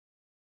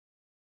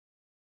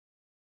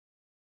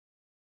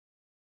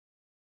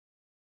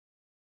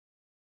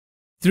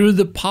Through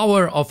the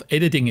power of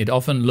editing, it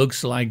often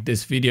looks like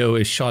this video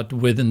is shot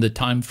within the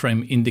time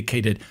frame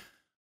indicated,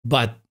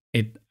 but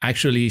it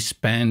actually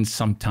spans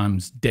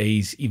sometimes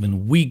days,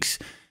 even weeks.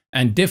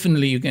 And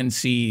definitely you can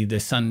see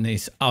the sun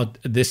is out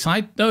this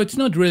side. No, it's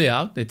not really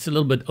out. It's a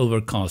little bit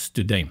overcast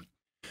today.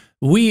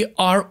 We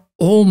are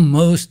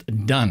almost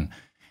done.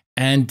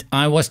 And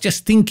I was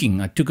just thinking,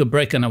 I took a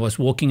break and I was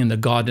walking in the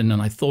garden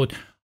and I thought,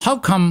 how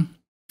come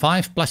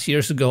 5+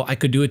 years ago I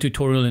could do a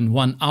tutorial in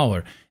 1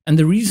 hour? And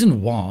the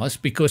reason was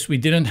because we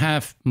didn't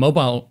have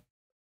mobile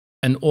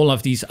and all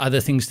of these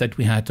other things that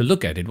we had to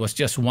look at. It was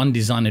just one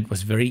design. It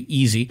was very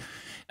easy.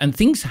 And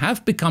things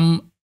have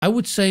become, I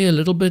would say, a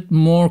little bit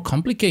more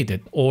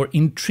complicated or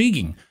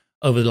intriguing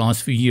over the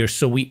last few years.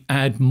 So we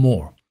add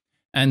more.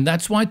 And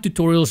that's why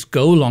tutorials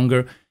go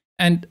longer.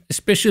 And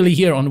especially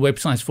here on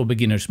Websites for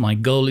Beginners, my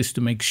goal is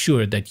to make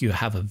sure that you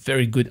have a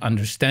very good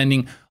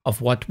understanding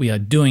of what we are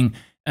doing.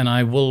 And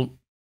I will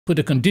put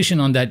a condition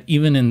on that.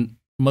 Even in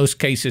most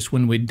cases,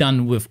 when we're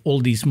done with all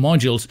these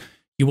modules,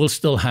 you will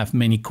still have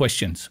many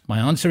questions. My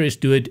answer is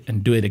do it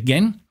and do it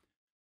again.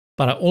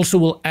 But I also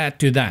will add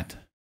to that,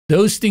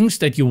 those things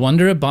that you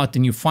wonder about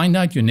and you find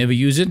out you never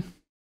use it,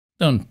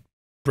 don't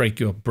break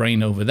your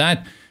brain over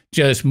that.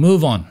 Just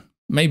move on.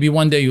 Maybe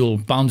one day you'll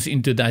bounce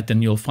into that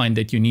and you'll find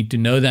that you need to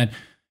know that.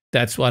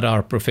 That's what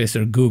our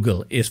Professor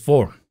Google is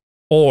for.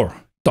 Or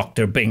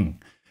Dr.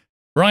 Bing.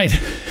 Right?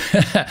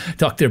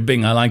 Dr.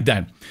 Bing, I like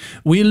that.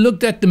 We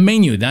looked at the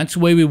menu. That's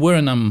where we were,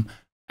 and I'm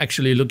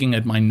actually looking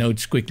at my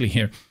notes quickly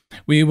here.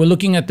 We were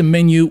looking at the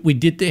menu. We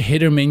did the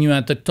header menu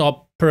at the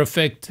top.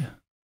 Perfect.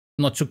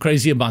 Not so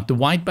crazy about the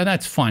white, but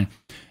that's fine.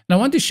 And I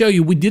want to show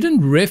you, we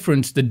didn't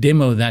reference the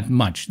demo that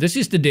much. This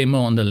is the demo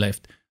on the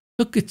left.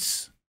 Look,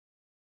 it's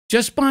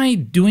just by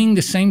doing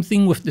the same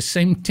thing with the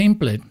same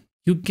template,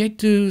 you get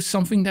to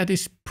something that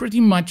is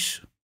pretty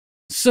much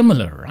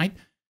similar, right?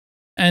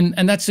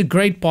 And that's a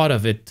great part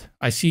of it.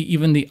 I see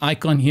even the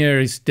icon here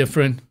is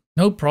different.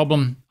 No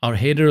problem. Our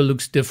header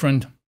looks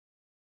different.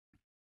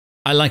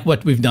 I like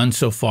what we've done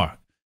so far.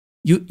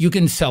 You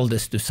can sell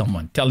this to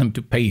someone. Tell them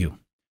to pay you.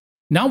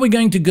 Now we're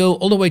going to go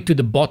all the way to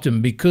the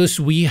bottom because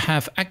we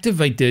have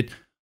activated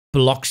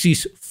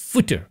Bloxy's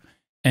footer.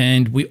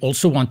 And we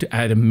also want to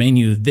add a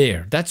menu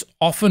there. That's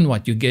often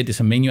what you get is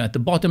a menu at the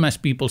bottom as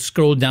people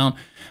scroll down.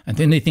 And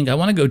then they think, I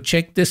want to go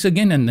check this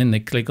again. And then they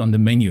click on the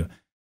menu.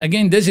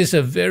 Again, this is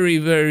a very,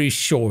 very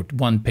short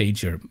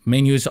one-pager.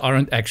 Menus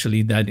aren't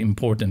actually that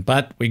important,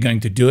 but we're going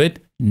to do it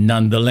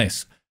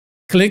nonetheless.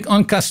 Click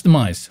on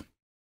Customize.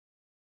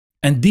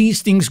 And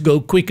these things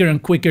go quicker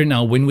and quicker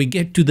now. When we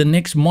get to the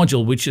next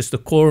module, which is the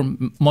core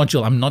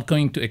module, I'm not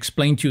going to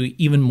explain to you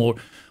even more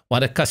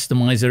what a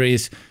customizer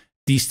is.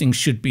 These things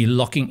should be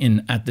locking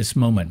in at this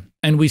moment.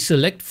 And we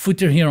select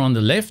footer here on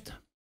the left.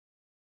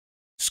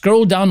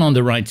 Scroll down on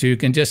the right so you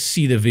can just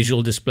see the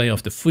visual display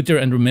of the footer.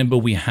 And remember,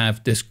 we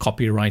have this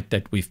copyright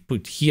that we've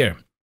put here.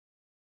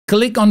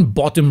 Click on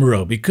bottom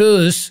row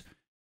because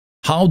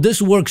how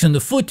this works in the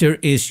footer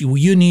is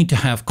you need to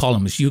have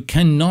columns. You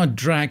cannot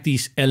drag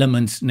these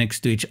elements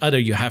next to each other.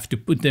 You have to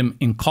put them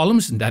in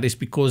columns, and that is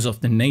because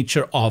of the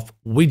nature of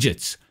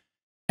widgets.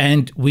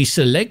 And we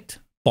select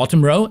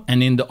bottom row,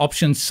 and in the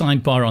options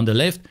sidebar on the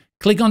left,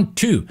 click on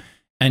 2,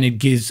 and it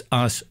gives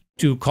us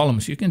 2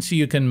 columns. You can see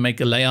you can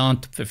make a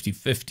layout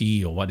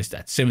 50-50, or what is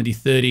that,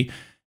 70-30.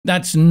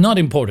 That's not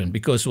important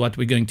because what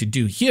we're going to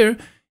do here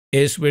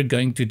is we're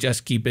going to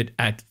just keep it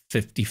at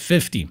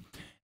 50-50.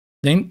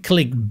 Then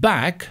click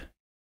back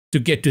to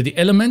get to the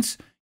elements.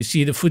 You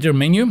see the footer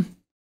menu.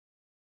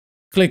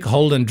 Click,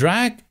 hold, and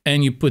drag,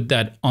 and you put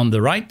that on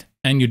the right,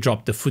 and you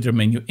drop the footer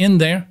menu in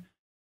there.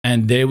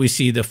 And there we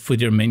see the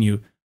footer menu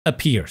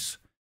appears.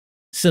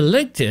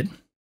 Select it,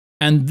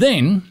 and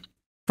then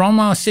from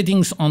our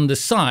settings on the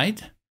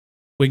side,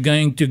 we're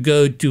going to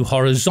go to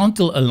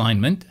horizontal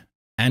alignment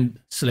and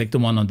select the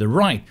one on the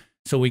right.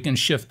 So we can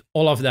shift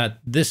all of that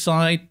this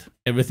side.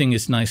 Everything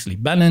is nicely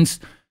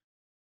balanced.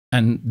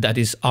 And that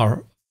is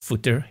our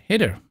footer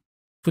header.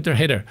 Footer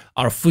header,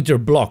 our footer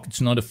block.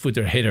 It's not a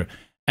footer header.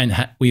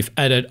 And we've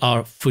added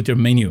our footer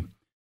menu.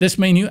 This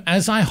menu,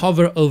 as I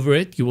hover over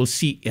it, you will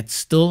see it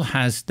still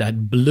has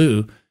that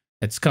blue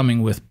that's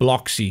coming with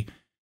Bloxy.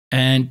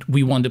 And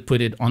we want to put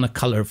it on a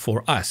color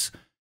for us.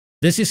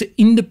 This is an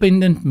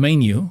independent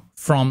menu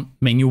from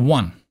menu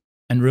 1.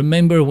 And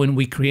remember, when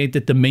we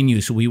created the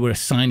menus, we were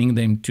assigning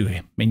them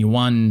to menu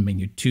 1,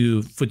 menu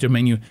 2, footer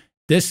menu.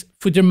 This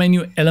footer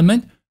menu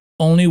element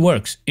only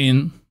works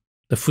in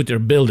the footer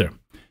builder.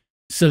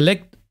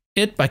 Select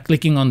it by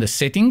clicking on the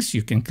settings.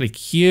 You can click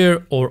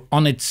here or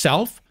on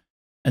itself.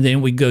 And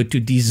then we go to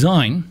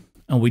design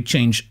and we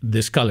change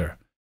this color.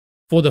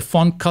 For the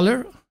font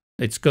color,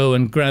 let's go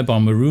and grab our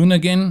maroon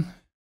again.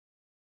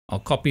 I'll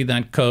copy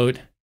that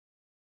code,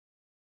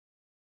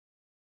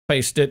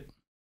 paste it,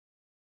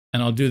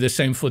 and I'll do the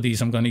same for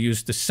these. I'm going to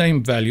use the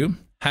same value,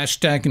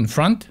 hashtag in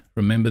front.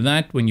 Remember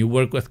that when you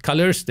work with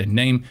colors, the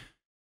name,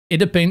 it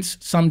depends.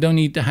 Some don't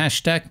need the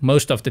hashtag.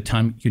 Most of the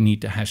time you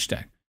need the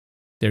hashtag.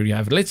 There you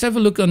have it. Let's have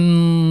a look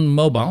on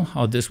mobile,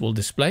 how this will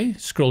display.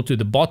 Scroll to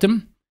the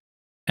bottom.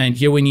 And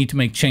here we need to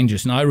make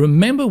changes. Now, I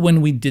remember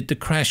when we did the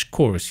crash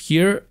course,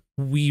 here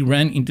we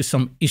ran into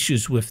some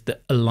issues with the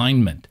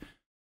alignment.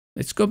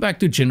 Let's go back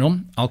to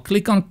general. I'll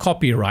click on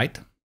copyright.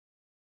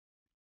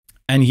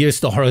 And here's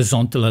the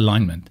horizontal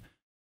alignment.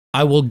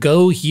 I will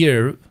go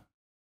here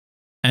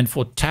and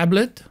for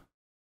tablet,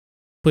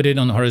 put it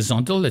on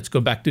horizontal. Let's go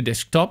back to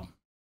desktop.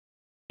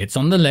 It's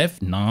on the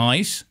left.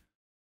 Nice.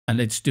 And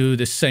let's do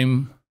the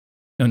same.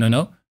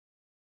 No.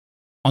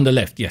 On the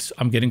left. Yes,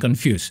 I'm getting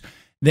confused.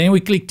 Then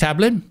we click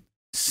tablet,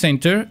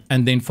 center.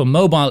 And then for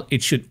mobile,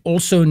 it should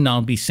also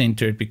now be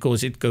centered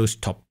because it goes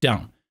top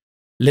down.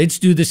 Let's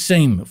do the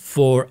same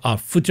for our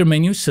footer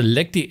menu.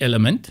 Select the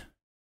element.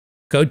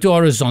 Go to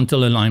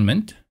horizontal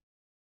alignment.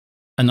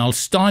 And I'll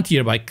start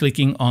here by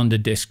clicking on the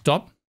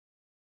desktop.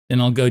 Then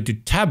I'll go to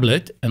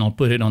tablet and I'll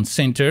put it on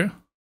center.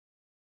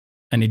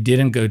 And it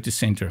didn't go to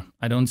center.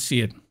 I don't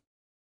see it.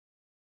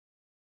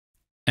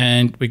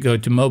 And we go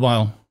to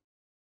mobile.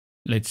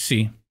 Let's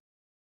see.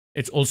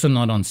 It's also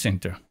not on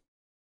center.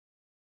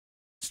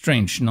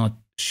 Strange, not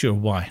sure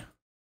why.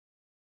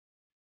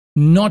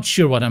 Not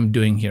sure what I'm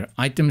doing here.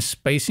 Item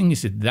spacing,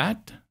 is it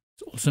that?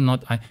 It's also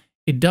not.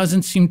 It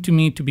doesn't seem to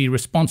me to be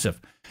responsive.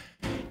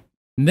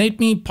 Let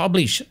me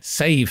publish,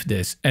 save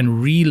this,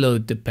 and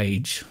reload the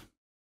page.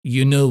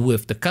 You know,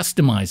 with the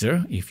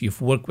customizer, if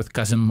you've worked with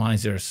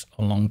customizers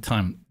a long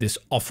time, this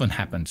often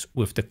happens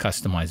with the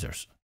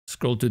customizers.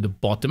 Scroll to the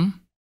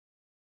bottom,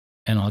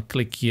 and I'll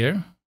click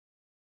here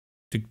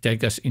to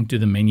take us into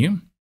the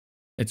menu.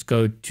 Let's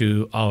go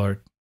to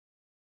our...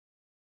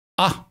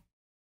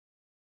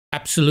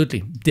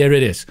 Absolutely, there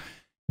it is.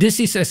 This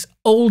is as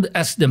old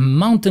as the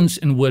mountains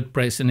in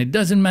WordPress, and it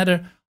doesn't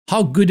matter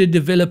how good a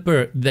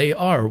developer they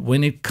are.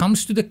 When it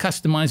comes to the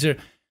customizer,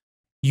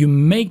 you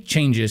make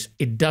changes.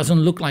 It doesn't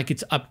look like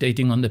it's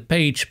updating on the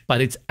page,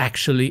 but it's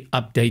actually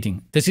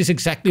updating. This is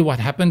exactly what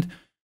happened.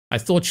 I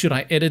thought, should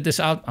I edit this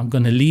out? I'm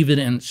going to leave it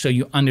in so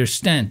you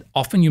understand.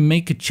 Often you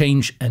make a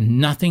change and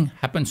nothing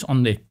happens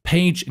on the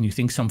page and you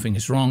think something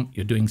is wrong.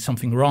 You're doing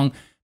something wrong,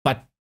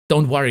 but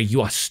don't worry,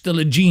 you are still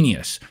a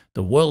genius.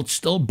 The world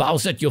still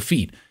bows at your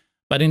feet.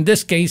 But in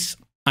this case,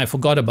 I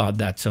forgot about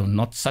that. So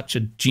not such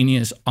a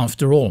genius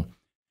after all.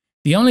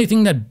 The only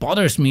thing that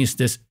bothers me is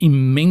this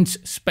immense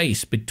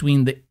space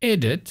between the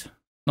edit,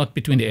 not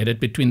between the edit,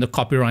 between the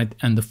copyright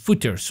and the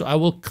footer. So I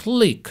will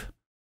click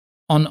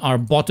on our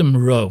bottom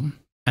row,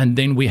 and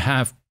then we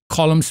have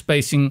column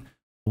spacing,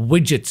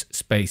 widgets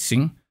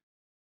spacing.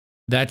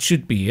 That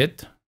should be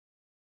it.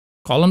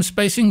 Column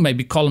spacing,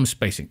 maybe column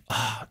spacing.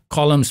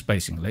 Column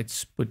spacing.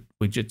 Let's put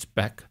widgets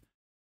back.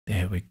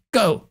 There we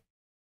go.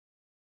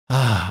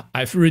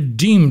 I've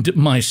redeemed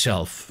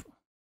myself.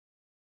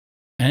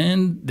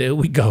 And there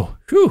we go.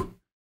 Whew.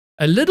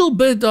 A little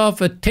bit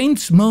of a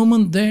tense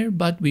moment there,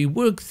 but we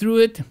work through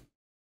it.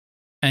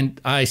 And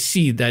I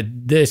see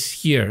that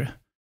this here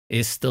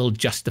is still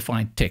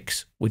justified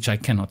text, which I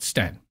cannot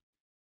stand.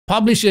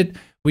 Publish it.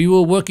 We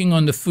were working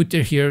on the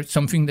footer here,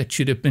 something that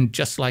should have been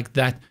just like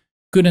that.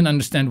 Couldn't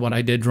understand what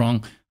I did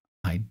wrong.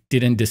 I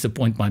didn't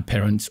disappoint my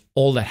parents.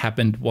 All that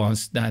happened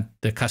was that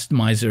the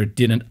customizer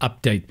didn't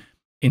update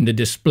in the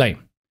display.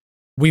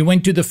 We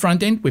went to the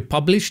front end, we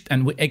published,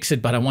 and we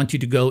exit, but I want you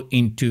to go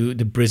into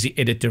the Brizy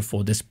editor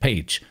for this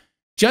page.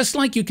 Just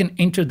like you can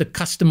enter the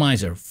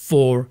customizer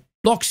for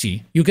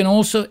Blocksy, you can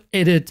also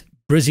edit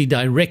Brizy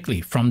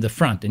directly from the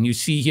front. And you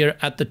see here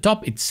at the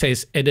top, it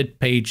says edit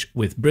page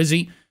with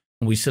Brizy.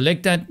 And we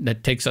select that,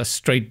 that takes us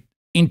straight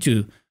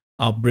into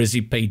our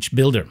Brizy page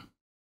builder.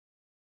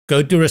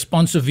 Go to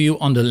responsive view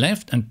on the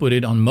left and put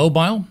it on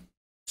mobile.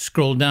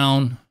 Scroll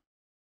down.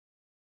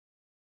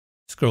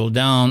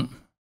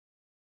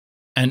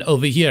 And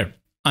over here,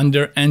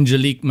 under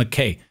Angelique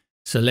McKay,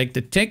 select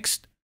the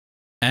text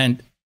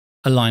and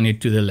align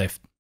it to the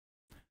left.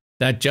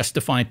 That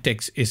justified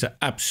text is an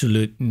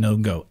absolute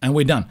no-go. And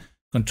we're done.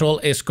 Control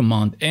S,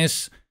 Command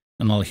S,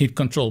 and I'll hit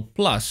Control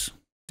plus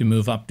to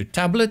move up to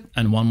tablet.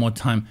 And one more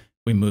time,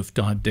 we move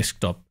to our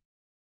desktop.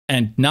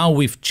 And now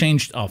we've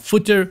changed our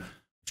footer,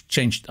 we've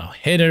changed our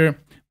header,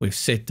 we've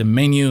set the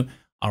menu.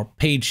 Our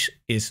page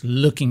is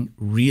looking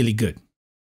really good.